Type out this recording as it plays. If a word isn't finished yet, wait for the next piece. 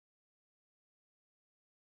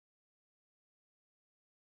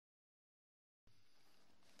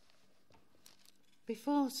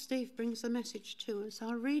Before Steve brings the message to us,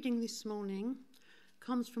 our reading this morning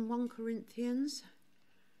comes from 1 Corinthians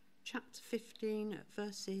chapter 15,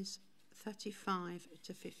 verses 35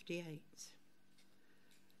 to 58.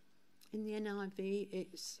 In the NIV,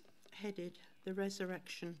 it's headed the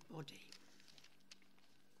resurrection body.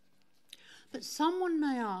 But someone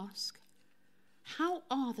may ask, how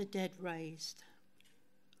are the dead raised?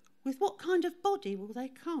 With what kind of body will they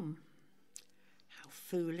come? How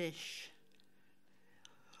foolish.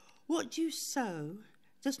 What you sow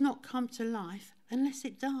does not come to life unless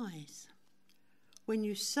it dies. When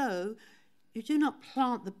you sow, you do not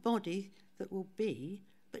plant the body that will be,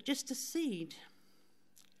 but just a seed,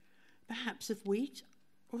 perhaps of wheat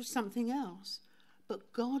or something else.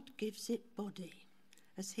 But God gives it body,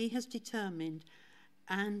 as he has determined,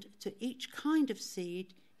 and to each kind of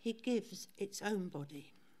seed he gives its own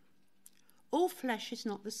body. All flesh is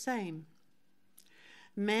not the same.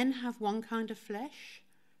 Men have one kind of flesh,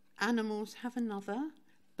 animals have another,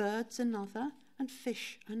 birds another, and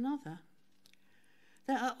fish another.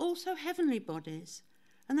 There are also heavenly bodies,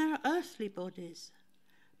 and there are earthly bodies.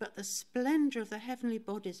 But the splendour of the heavenly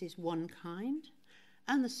bodies is one kind,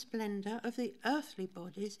 and the splendour of the earthly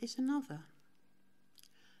bodies is another.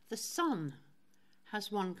 The sun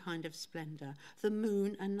has one kind of splendour, the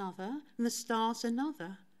moon another, and the stars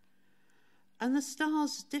another. And the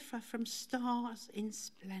stars differ from stars in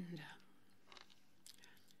splendour.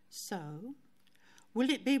 So, will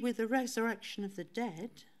it be with the resurrection of the dead?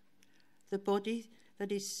 The body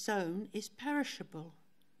that is sown is perishable.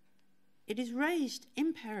 It is raised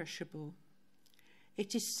imperishable.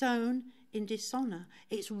 It is sown in dishonour.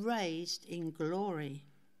 It's raised in glory.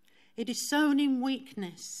 It is sown in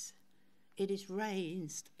weakness. It is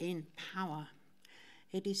raised in power.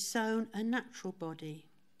 It is sown a natural body.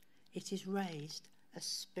 It is raised a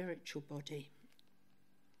spiritual body.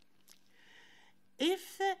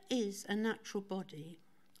 If there is a natural body,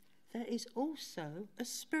 there is also a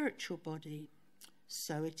spiritual body.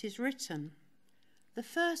 So it is written, the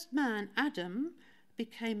first man, Adam,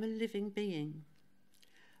 became a living being.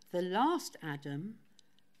 The last Adam,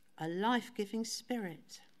 a life-giving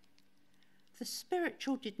spirit. The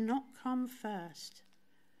spiritual did not come first,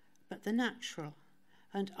 but the natural,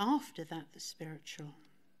 and after that the spiritual.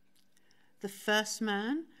 The first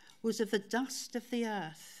man was of the dust of the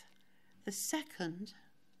earth. The second,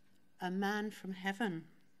 a man from heaven.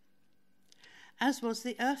 As was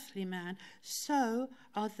the earthly man, so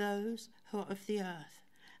are those who are of the earth.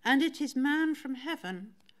 And it is man from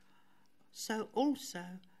heaven, so also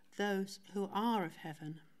those who are of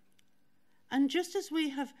heaven. And just as we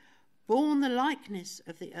have borne the likeness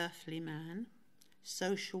of the earthly man,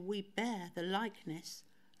 so shall we bear the likeness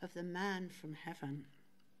of the man from heaven.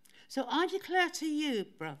 So I declare to you,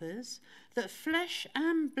 brothers, that flesh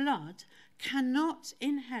and blood cannot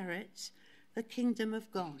inherit the kingdom of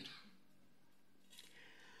God,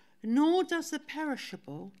 nor does the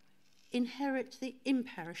perishable inherit the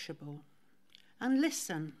imperishable. And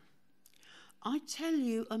listen, I tell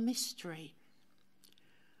you a mystery.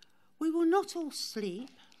 We will not all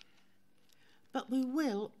sleep, but we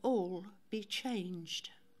will all be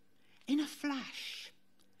changed in a flash,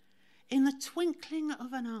 in the twinkling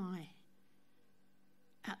of an eye,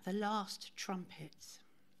 at the last trumpet.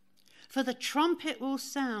 For the trumpet will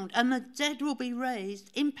sound, and the dead will be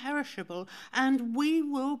raised imperishable, and we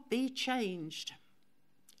will be changed.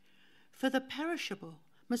 For the perishable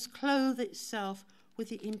must clothe itself with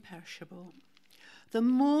the imperishable, the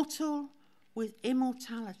mortal with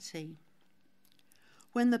immortality.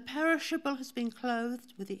 When the perishable has been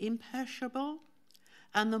clothed with the imperishable,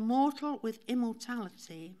 and the mortal with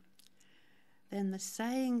immortality, then the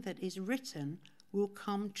saying that is written will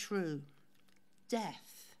come true.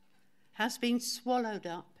 Death has been swallowed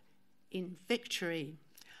up in victory.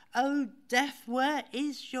 O death, where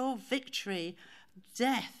is your victory?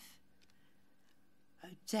 Death, O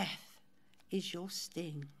death, is your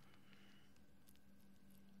sting.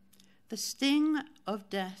 The sting of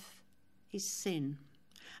death is sin,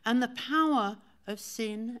 and the power of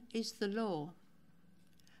sin is the law.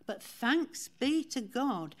 But thanks be to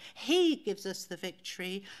God, he gives us the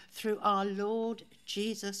victory through our Lord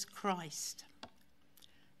Jesus Christ.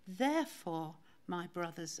 Therefore, my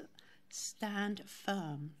brothers, stand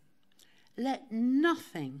firm. Let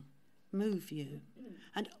nothing move you,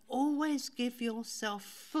 and always give yourself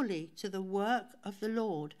fully to the work of the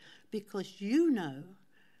Lord, because you know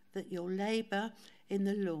that your labour in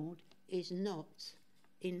the Lord is not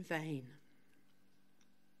in vain.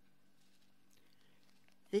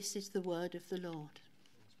 This is the word of the Lord.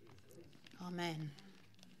 Amen.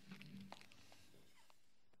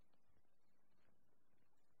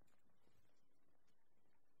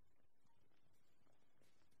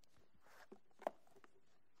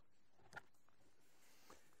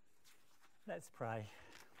 Let's pray.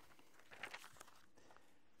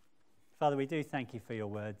 Father, we do thank you for your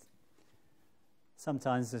word.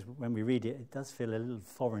 Sometimes when we read it, it does feel a little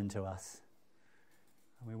foreign to us.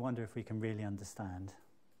 And we wonder if we can really understand,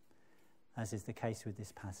 as is the case with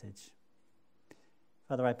this passage.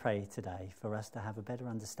 Father, I pray today for us to have a better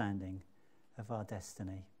understanding of our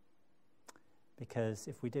destiny. Because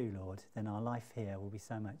if we do, Lord, then our life here will be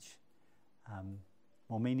so much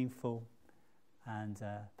more meaningful and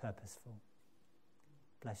purposeful.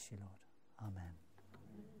 Bless you, Lord. Amen.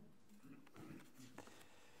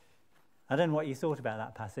 I don't know what you thought about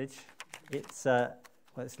that passage. It's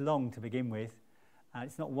long to begin with.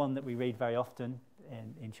 It's not one that we read very often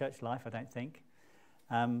in church life, I don't think.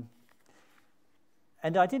 And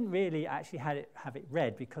I didn't really actually have it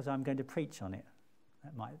read because I'm going to preach on it.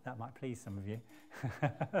 That might please some of you.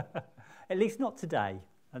 At least not today.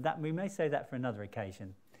 We may say that for another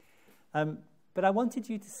occasion. But I wanted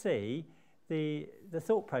you to see the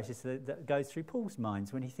thought process that goes through Paul's mind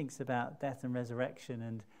when he thinks about death and resurrection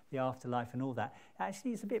and the afterlife and all that.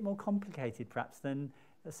 Actually, it's a bit more complicated, perhaps, than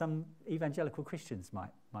some evangelical Christians might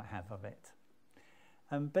have of it.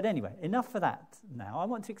 But anyway, enough for that now. I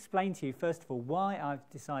want to explain to you, first of all, why I've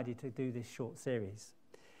decided to do this short series.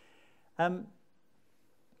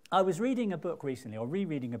 I was reading a book recently, or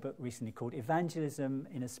rereading a book recently, called Evangelism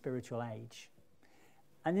in a Spiritual Age.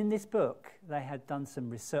 And in this book, they had done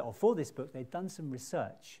some research, or for this book, they'd done some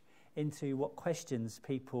research into what questions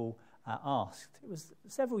people asked. It was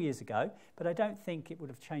several years ago, but I don't think it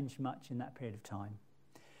would have changed much in that period of time.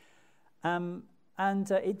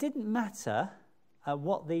 And it didn't matter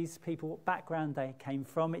what these people, what background they came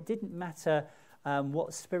from. It didn't matter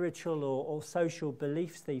what spiritual or social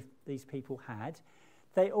beliefs these people had.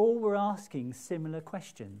 They all were asking similar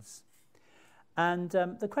questions. And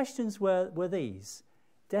the questions were these.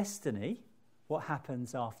 Destiny, what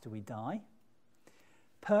happens after we die?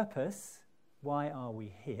 Purpose, why are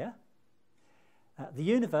we here? The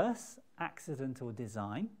universe, accident or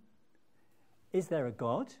design? Is there a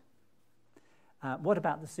God? What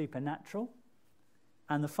about the supernatural?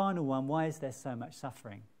 And the final one, why is there so much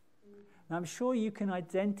suffering? Now, I'm sure you can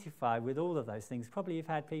identify with all of those things. Probably you've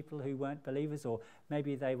had people who weren't believers, or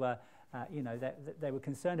maybe they were, they were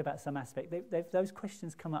concerned about some aspect. Those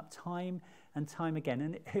questions come up time and time again.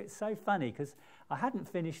 And it's so funny because I hadn't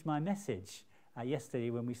finished my message yesterday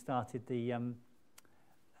when we started the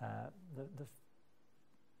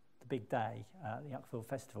big day, the Uckfield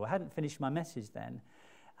Festival. I hadn't finished my message then.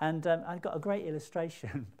 And I got a great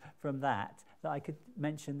illustration from that I could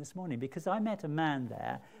mention this morning, because I met a man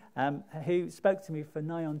there who spoke to me for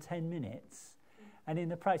nigh on 10 minutes. And in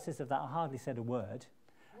the process of that, I hardly said a word.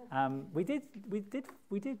 We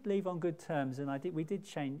did leave on good terms, and we did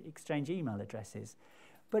exchange email addresses.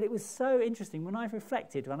 But it was so interesting when I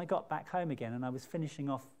reflected, when I got back home again and I was finishing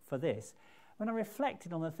off for this, when I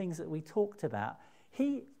reflected on the things that we talked about,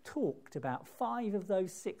 he talked about 5 of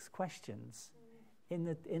those 6 questions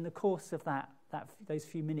in the course of those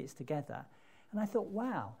few minutes together. And I thought,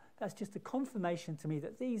 wow, that's just a confirmation to me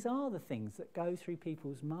that these are the things that go through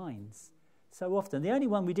people's minds so often. The only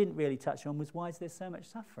one we didn't really touch on was, why is there so much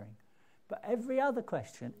suffering? But every other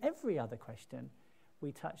question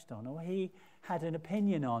we touched on, or he had an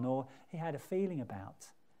opinion on, or he had a feeling about.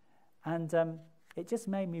 And it just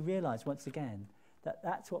made me realise once again that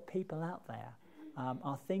that's what people out there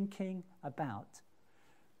are thinking about.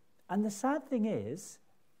 And the sad thing is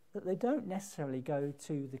that they don't necessarily go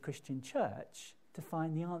to the Christian church to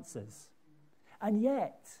find the answers. And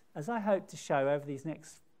yet, as I hope to show over these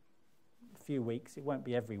next few weeks, it won't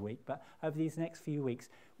be every week, but over these next few weeks,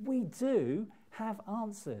 we do have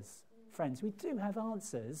answers, friends. We do have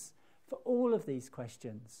answers for all of these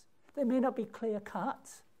questions. They may not be clear-cut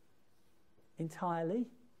entirely,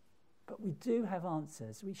 but we do have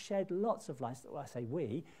answers. We shed lots of light. Well, I say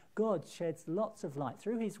we. God sheds lots of light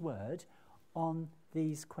through his word on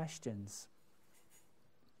these questions.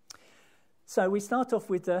 So we start off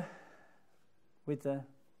with the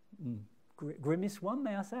grimmest one,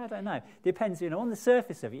 may I say? I don't know. Depends, on the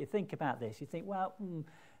surface of it, you think about this. You think, well,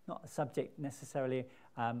 not a subject necessarily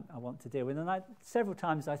I want to deal with. And several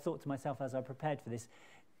times I thought to myself as I prepared for this,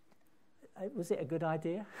 was it a good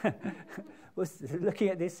idea? Looking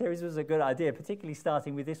at this series was a good idea, particularly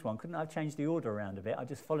starting with this one. Couldn't I have changed the order around a bit? I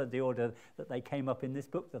just followed the order that they came up in this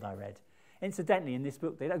book that I read. Incidentally, in this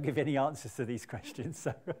book, they don't give any answers to these questions.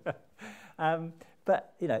 So,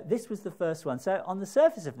 but, this was the first one. So on the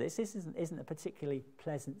surface of this isn't a particularly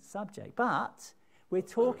pleasant subject. But we're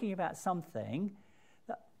talking about something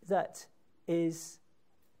that is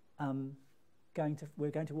we're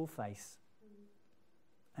going to all face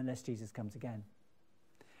unless Jesus comes again.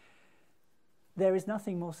 there is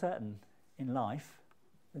nothing more certain in life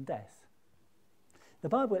than death. The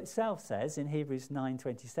Bible itself says in Hebrews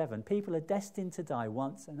 9:27, people are destined to die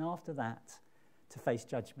once, and after that to face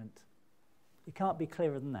judgment. You can't be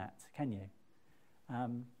clearer than that, can you?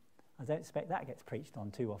 I don't expect that gets preached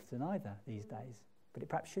on too often either these days, but it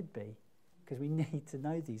perhaps should be, because we need to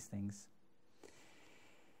know these things.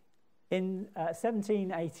 In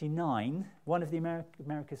 1789, one of the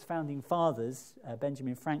America's founding fathers,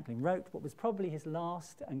 Benjamin Franklin, wrote what was probably his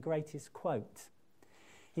last and greatest quote.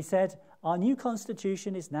 He said, "Our new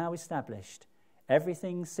constitution is now established.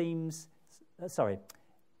 Everything seems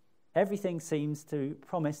to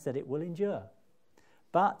promise that it will endure.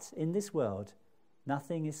 But in this world,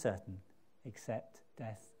 nothing is certain except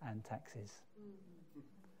death and taxes."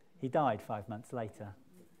 He died 5 months later.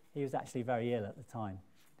 He was actually very ill at the time.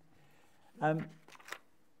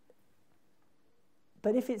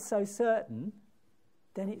 But if it's so certain,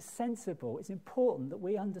 then it's sensible, it's important that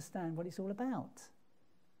we understand what it's all about.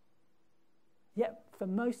 Yet for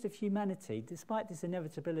most of humanity, despite this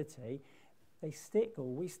inevitability, we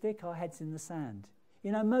stick our heads in the sand.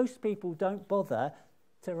 You know, most people don't bother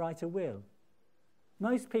to write a will.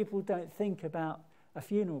 Most people don't think about a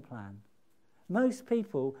funeral plan. Most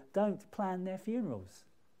people don't plan their funerals.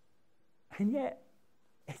 And yet,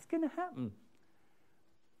 it's going to happen.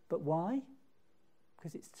 But why?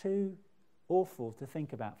 Because it's too awful to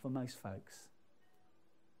think about for most folks.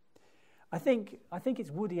 I think it's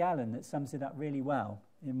Woody Allen that sums it up really well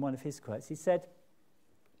in one of his quotes. He said,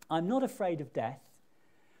 "I'm not afraid of death.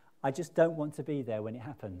 I just don't want to be there when it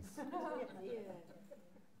happens."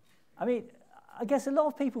 I mean, I guess a lot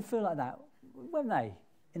of people feel like that, won't they,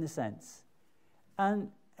 in a sense?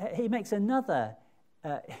 And he makes another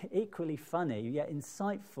equally funny yet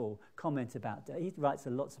insightful comment about death. He writes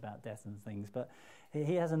lots about death and things, but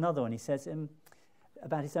he has another one. He says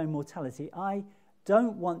about his own mortality, "I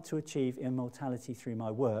don't want to achieve immortality through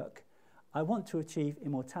my work. I want to achieve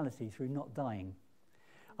immortality through not dying.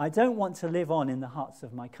 I don't want to live on in the hearts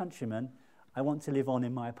of my countrymen. I want to live on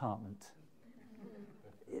in my apartment."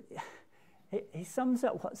 He sums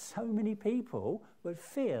up what so many people would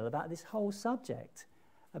feel about this whole subject,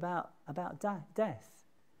 about death.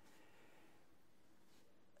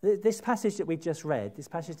 This passage that we've just read, this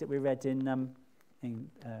passage that we read in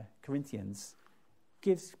Corinthians,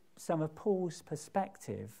 gives some of Paul's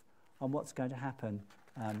perspective on what's going to happen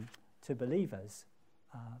to believers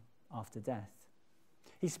after death.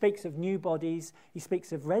 He speaks of new bodies. He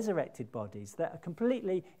speaks of resurrected bodies that are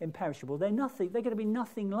completely imperishable. They're going to be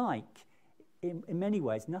nothing like, in many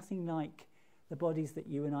ways, nothing like the bodies that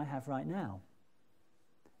you and I have right now.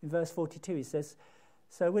 In verse 42, he says,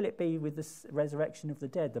 "So will it be with the resurrection of the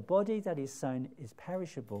dead. The body that is sown is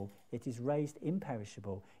perishable. It is raised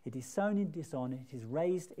imperishable. It is sown in dishonor. It is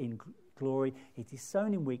raised in glory. It is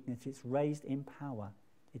sown in weakness. It's raised in power.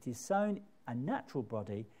 It is sown a natural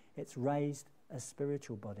body. It's raised a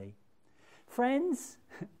spiritual body." Friends,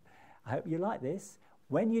 I hope you like this.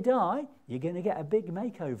 When you die, you're going to get a big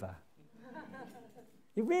makeover.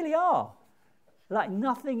 You really are. Like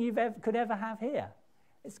nothing could ever have here.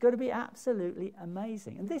 It's going to be absolutely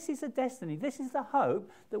amazing. And this is a destiny. This is the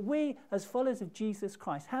hope that we, as followers of Jesus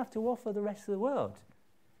Christ, have to offer the rest of the world.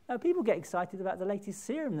 Now, people get excited about the latest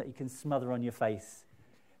serum that you can smother on your face,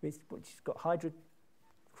 which has got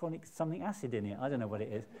hydrochloric something acid in it. I don't know what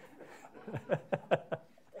it is.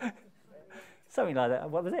 Something like that.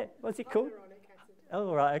 What was it? What's it called?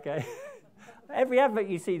 Oh, right, okay. Every advert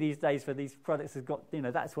you see these days for these products has got,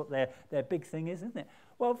 that's what their big thing is, isn't it?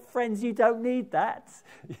 Well, friends, you don't need that.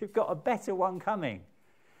 You've got a better one coming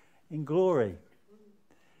in glory.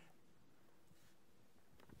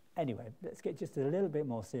 Anyway, let's get just a little bit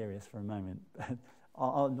more serious for a moment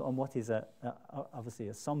on what is obviously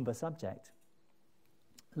a somber subject.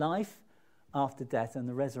 Life after death and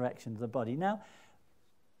the resurrection of the body. Now,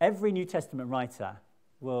 every New Testament writer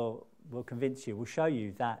will convince you, will show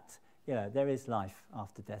you that there is life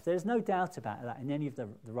after death. There's no doubt about that in any of the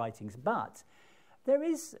writings, but there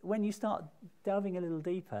is, when you start delving a little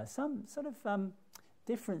deeper, some sort of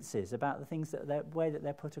differences about the things that way that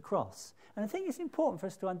they're put across. And I think it's important for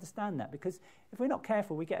us to understand that, because if we're not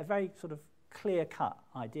careful, we get a very sort of clear-cut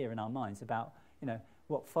idea in our minds about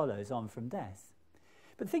what follows on from death.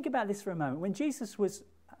 But think about this for a moment. When Jesus was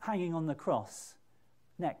hanging on the cross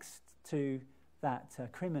next to that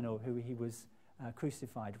criminal who he was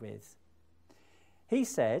crucified with, he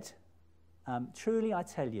said, "Truly I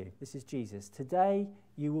tell you," this is Jesus, "today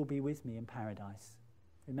you will be with me in paradise."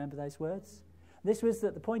 Remember those words? This was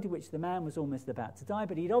at the point at which the man was almost about to die,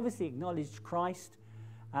 but he'd obviously acknowledged Christ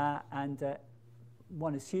and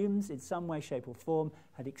one assumes in some way, shape or form,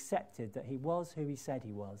 had accepted that he was who he said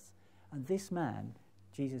he was. And this man,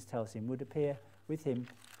 Jesus tells him, would appear with him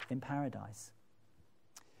in paradise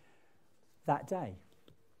that day.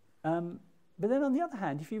 But then on the other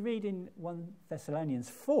hand, if you read in 1 Thessalonians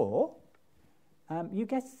 4, you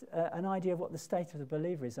get an idea of what the state of the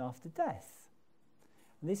believer is after death.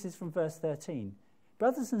 And this is from verse 13.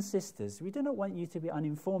 Brothers and sisters, we do not want you to be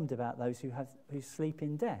uninformed about those who sleep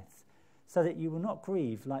in death, so that you will not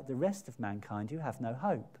grieve like the rest of mankind who have no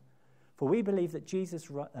hope. For we believe that Jesus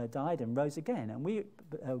died and rose again,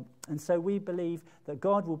 and so we believe that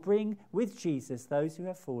God will bring with Jesus those who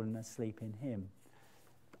have fallen asleep in him.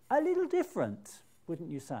 A little different, wouldn't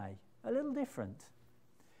you say? A little different.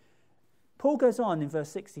 Paul goes on in verse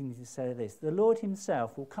 16 to say this: the Lord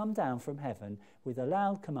himself will come down from heaven with a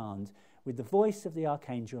loud command, with the voice of the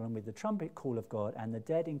archangel and with the trumpet call of God, and the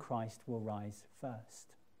dead in Christ will rise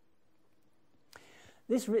first.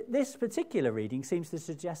 This particular reading seems to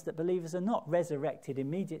suggest that believers are not resurrected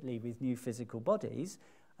immediately with new physical bodies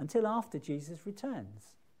until after Jesus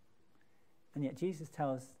returns. And yet Jesus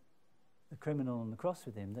tells the criminal on the cross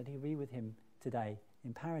with him that he'll be with him today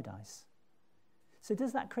in paradise. So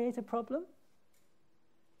does that create a problem?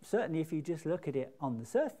 Certainly, if you just look at it on the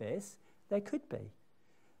surface, there could be.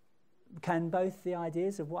 Can both the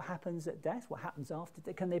ideas of what happens at death, what happens after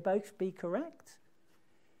death, can they both be correct?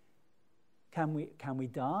 Can we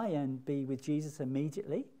die and be with Jesus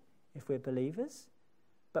immediately if we're believers,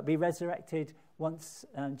 but be resurrected once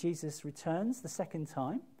Jesus returns the second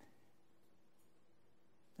time?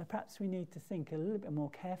 Now, perhaps we need to think a little bit more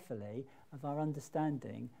carefully of our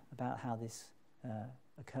understanding about how this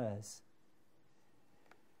occurs.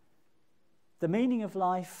 The meaning of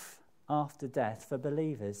life after death for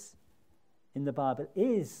believers in the Bible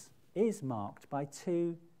is marked by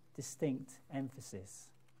two distinct emphases.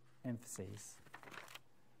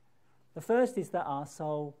 The first is that our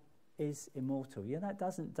soul is immortal. Yeah, that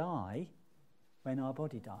doesn't die when our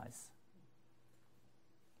body dies.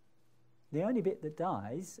 The only bit that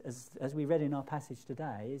dies, as we read in our passage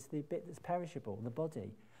today, is the bit that's perishable, the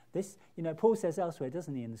body. This, Paul says elsewhere,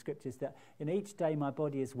 doesn't he, in the scriptures, that in each day my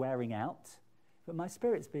body is wearing out, but my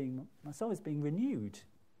soul is being renewed,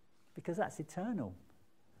 because that's eternal.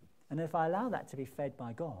 And if I allow that to be fed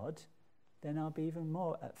by God, then I'll be even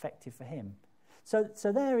more effective for him. So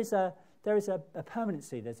there is a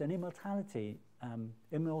permanency. There's an immortality, in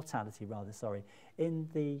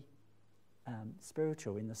the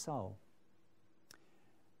spiritual, in the soul.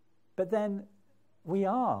 But then we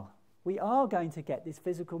are going to get this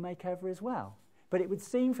physical makeover as well. But it would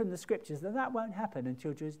seem from the scriptures that won't happen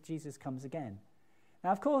until Jesus comes again.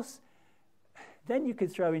 Now, of course, then you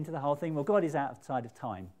could throw into the whole thing, well, God is outside of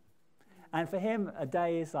time. And for him, a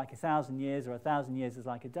day is like 1,000 years, or 1,000 years is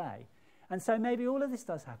like a day. And so maybe all of this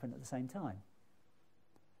does happen at the same time.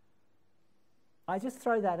 I just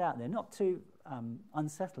throw that out there, not to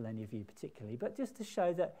unsettle any of you particularly, but just to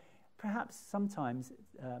show that perhaps sometimes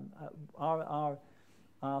our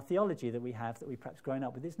theology that we have, that we've perhaps grown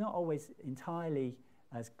up with, is not always entirely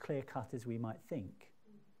as clear-cut as we might think.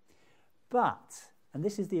 But, and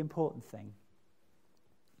this is the important thing,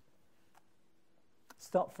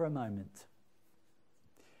 stop for a moment.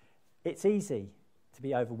 It's easy to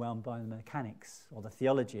be overwhelmed by the mechanics or the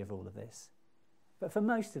theology of all of this. But for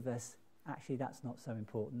most of us, actually that's not so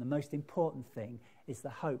important. The most important thing is the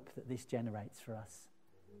hope that this generates for us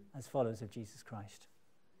as followers of Jesus Christ.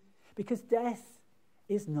 Because death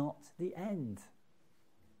is not the end.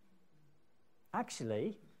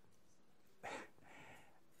 Actually,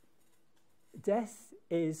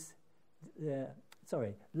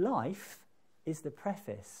 life is the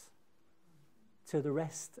preface to the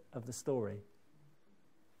rest of the story.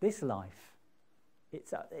 This life,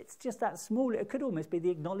 it's just that small, it could almost be the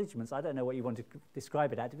acknowledgements. I don't know what you want to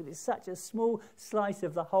describe it as, but it's such a small slice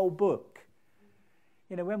of the whole book.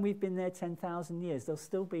 When we've been there 10,000 years, there'll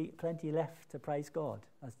still be plenty left to praise God,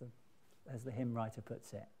 as the hymn writer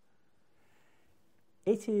puts it.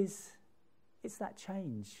 It's that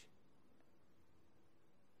change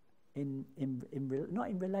not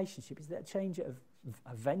in relationship, it's that change of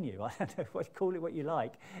a venue. I don't know, call it what you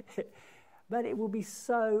like. But it will be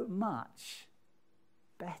so much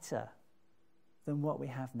better than what we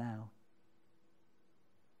have now.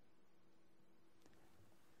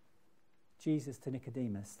 Jesus to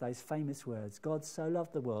Nicodemus, those famous words, God so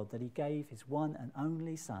loved the world that he gave his one and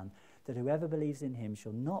only Son, that whoever believes in him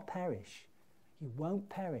shall not perish. You won't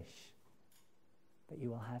perish, but you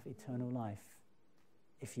will have eternal life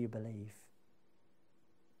if you believe.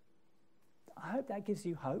 I hope that gives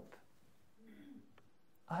you hope.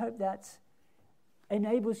 I hope that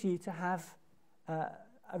enables you to have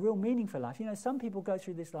a real meaning for life. You know, some people go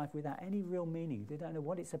through this life without any real meaning. They don't know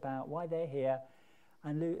what it's about, why they're here,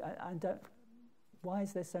 and why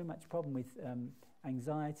is there so much problem with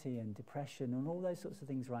anxiety and depression and all those sorts of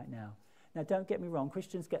things right now. Now, don't get me wrong,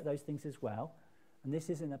 Christians get those things as well, and this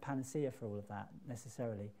isn't a panacea for all of that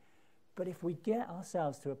necessarily. But if we get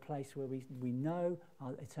ourselves to a place where we know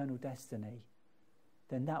our eternal destiny,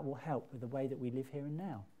 then that will help with the way that we live here and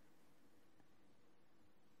now.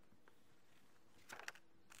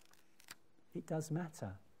 It does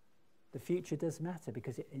matter. The future does matter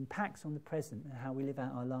because it impacts on the present and how we live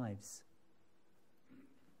out our lives.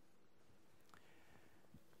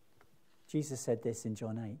 Jesus said this in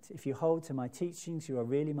John 8, "If you hold to my teachings, you are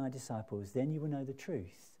really my disciples. Then you will know the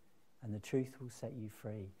truth, and the truth will set you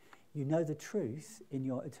free." You know the truth in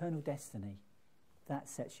your eternal destiny. That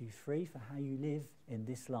sets you free for how you live in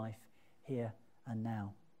this life, here and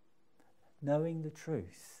now. Knowing the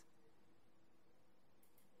truth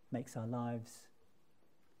makes our lives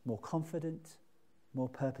more confident, more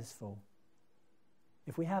purposeful.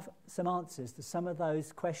 If we have some answers to some of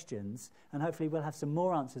those questions, and hopefully we'll have some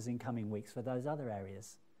more answers in coming weeks for those other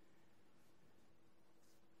areas,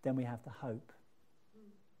 then we have the hope.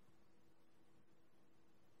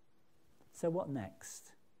 So what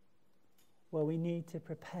next? Well, we need to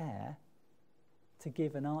prepare to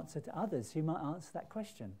give an answer to others who might answer that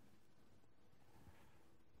question.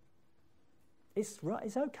 It's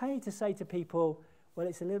okay to say to people, well,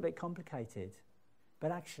 it's a little bit complicated,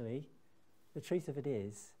 but actually, the truth of it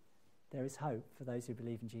is, there is hope for those who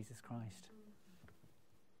believe in Jesus Christ.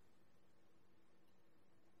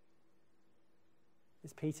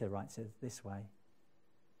 As Peter writes it this way,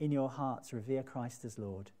 "In your hearts revere Christ as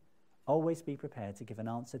Lord. Always be prepared to give an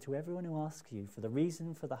answer to everyone who asks you for the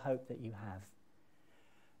reason for the hope that you have.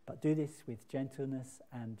 But do this with gentleness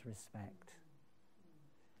and respect."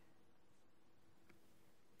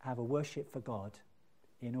 Have a worship for God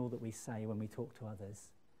in all that we say when we talk to others.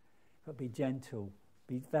 But be gentle,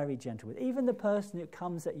 be very gentle with even the person who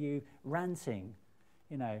comes at you ranting,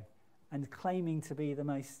 and claiming to be the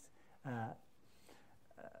most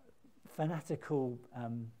fanatical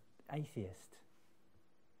atheist.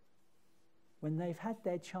 When they've had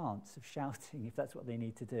their chance of shouting, if that's what they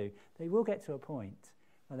need to do, they will get to a point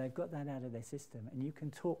where they've got that out of their system, and you can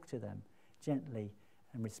talk to them gently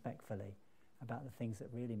and respectfully about the things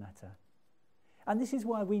that really matter. And this is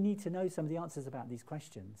why we need to know some of the answers about these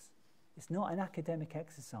questions. It's not an academic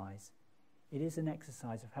exercise. It is an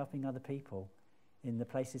exercise of helping other people in the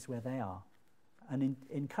places where they are and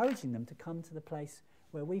encouraging them to come to the place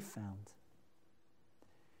where we've found.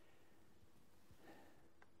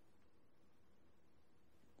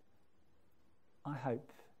 I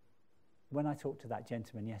hope, when I talked to that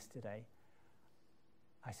gentleman yesterday,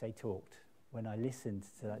 I say talked, when I listened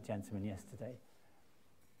to that gentleman yesterday,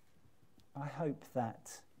 I hope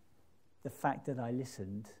that the fact that I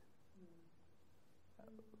listened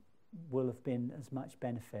will have been as much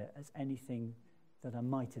benefit as anything that I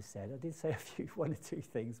might have said. I did say one or two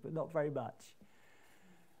things, but not very much.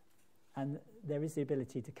 And there is the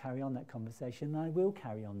ability to carry on that conversation, and I will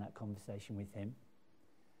carry on that conversation with him.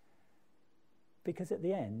 Because at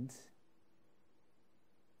the end,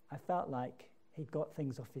 I felt like he'd got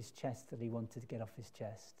things off his chest that he wanted to get off his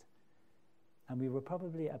chest. And we were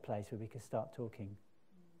probably at a place where we could start talking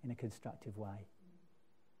in a constructive way.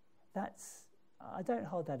 I don't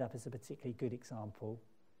hold that up as a particularly good example,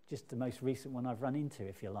 just the most recent one I've run into,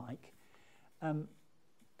 if you like.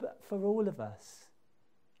 But for all of us,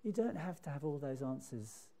 you don't have to have all those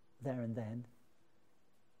answers there and then,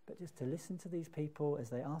 but just to listen to these people as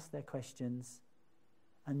they ask their questions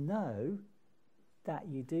and know that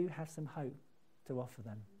you do have some hope to offer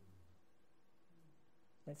them.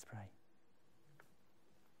 Let's pray.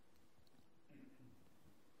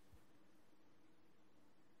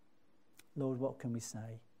 Lord, what can we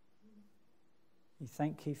say? We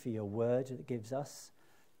thank you for your word that gives us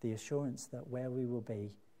the assurance that where we will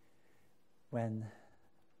be when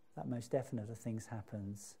that most definite of things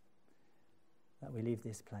happens, that we leave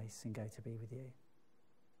this place and go to be with you.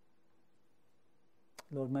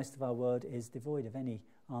 Lord, most of our world is devoid of any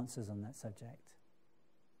answers on that subject.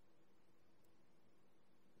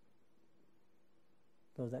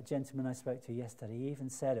 Lord, that gentleman I spoke to yesterday, he even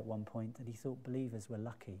said at one point that he thought believers were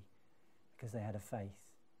lucky because they had a faith.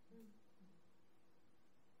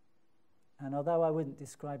 And although I wouldn't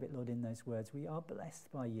describe it, Lord, in those words, we are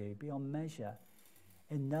blessed by you beyond measure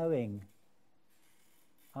in knowing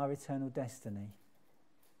our eternal destiny.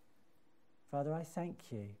 Father, I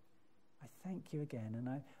thank you. I thank you again, and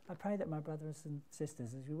I pray that my brothers and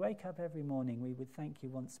sisters, as we wake up every morning, we would thank you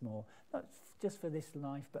once more, not just for this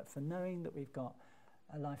life, but for knowing that we've got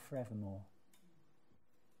a life forevermore.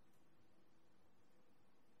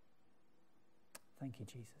 Thank you,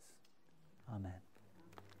 Jesus. Amen.